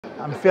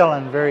I'm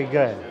feeling very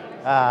good.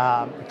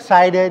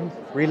 Excited,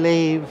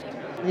 relieved.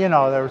 You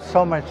know, there was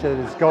so much that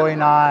is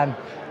going on.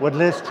 Would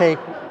Liz take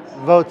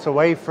votes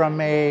away from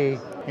me?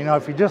 You know,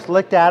 if you just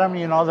looked at them,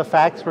 you know, the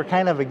facts were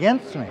kind of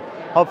against me.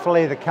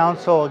 Hopefully the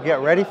council will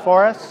get ready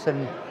for us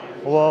and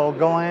we'll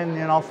go in,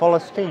 you know, full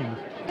of steam.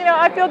 You know,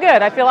 I feel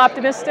good. I feel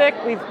optimistic.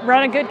 We've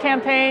run a good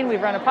campaign.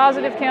 We've run a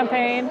positive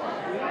campaign.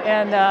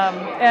 And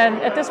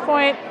at this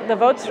point, the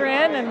votes are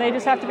in and they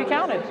just have to be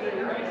counted.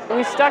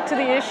 We stuck to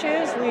the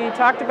issues. We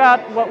talked about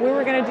what we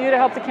were going to do to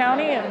help the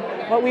county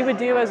and what we would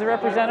do as a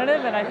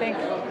representative. And I think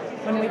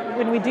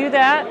when we do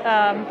that,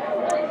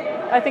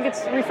 I think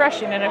it's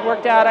refreshing, and it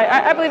worked out.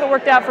 I believe it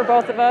worked out for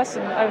both of us,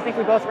 and I think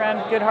we both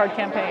ran good, hard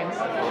campaigns.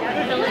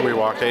 We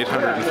walked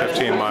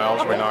 815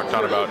 miles. We knocked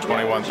on about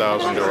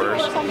 21,000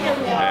 doors,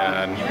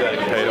 and it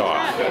paid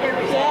off.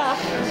 Yeah,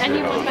 and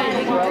you won by a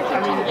big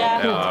margin.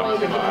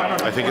 Yeah.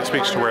 I think it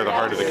speaks to where the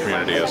heart of the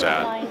community is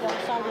at.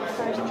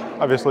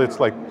 Obviously, it's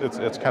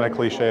kind of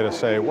cliche to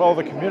say, well,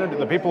 the community,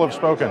 the people have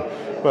spoken,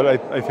 but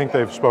I think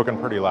they've spoken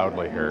pretty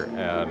loudly here,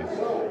 and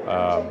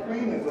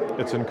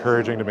it's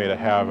encouraging to me to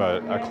have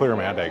a clear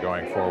mandate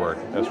going forward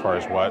as far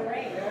as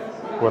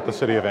what the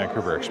city of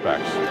Vancouver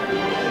expects.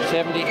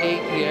 78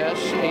 yes,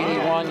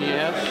 81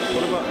 yes.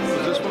 What about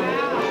this one?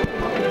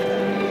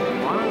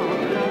 Wow,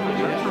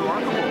 that's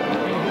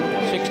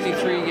remarkable.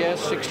 63 yes,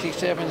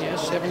 67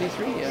 yes,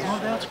 73 yes. Oh,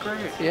 that's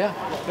great. Yeah.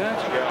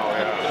 That's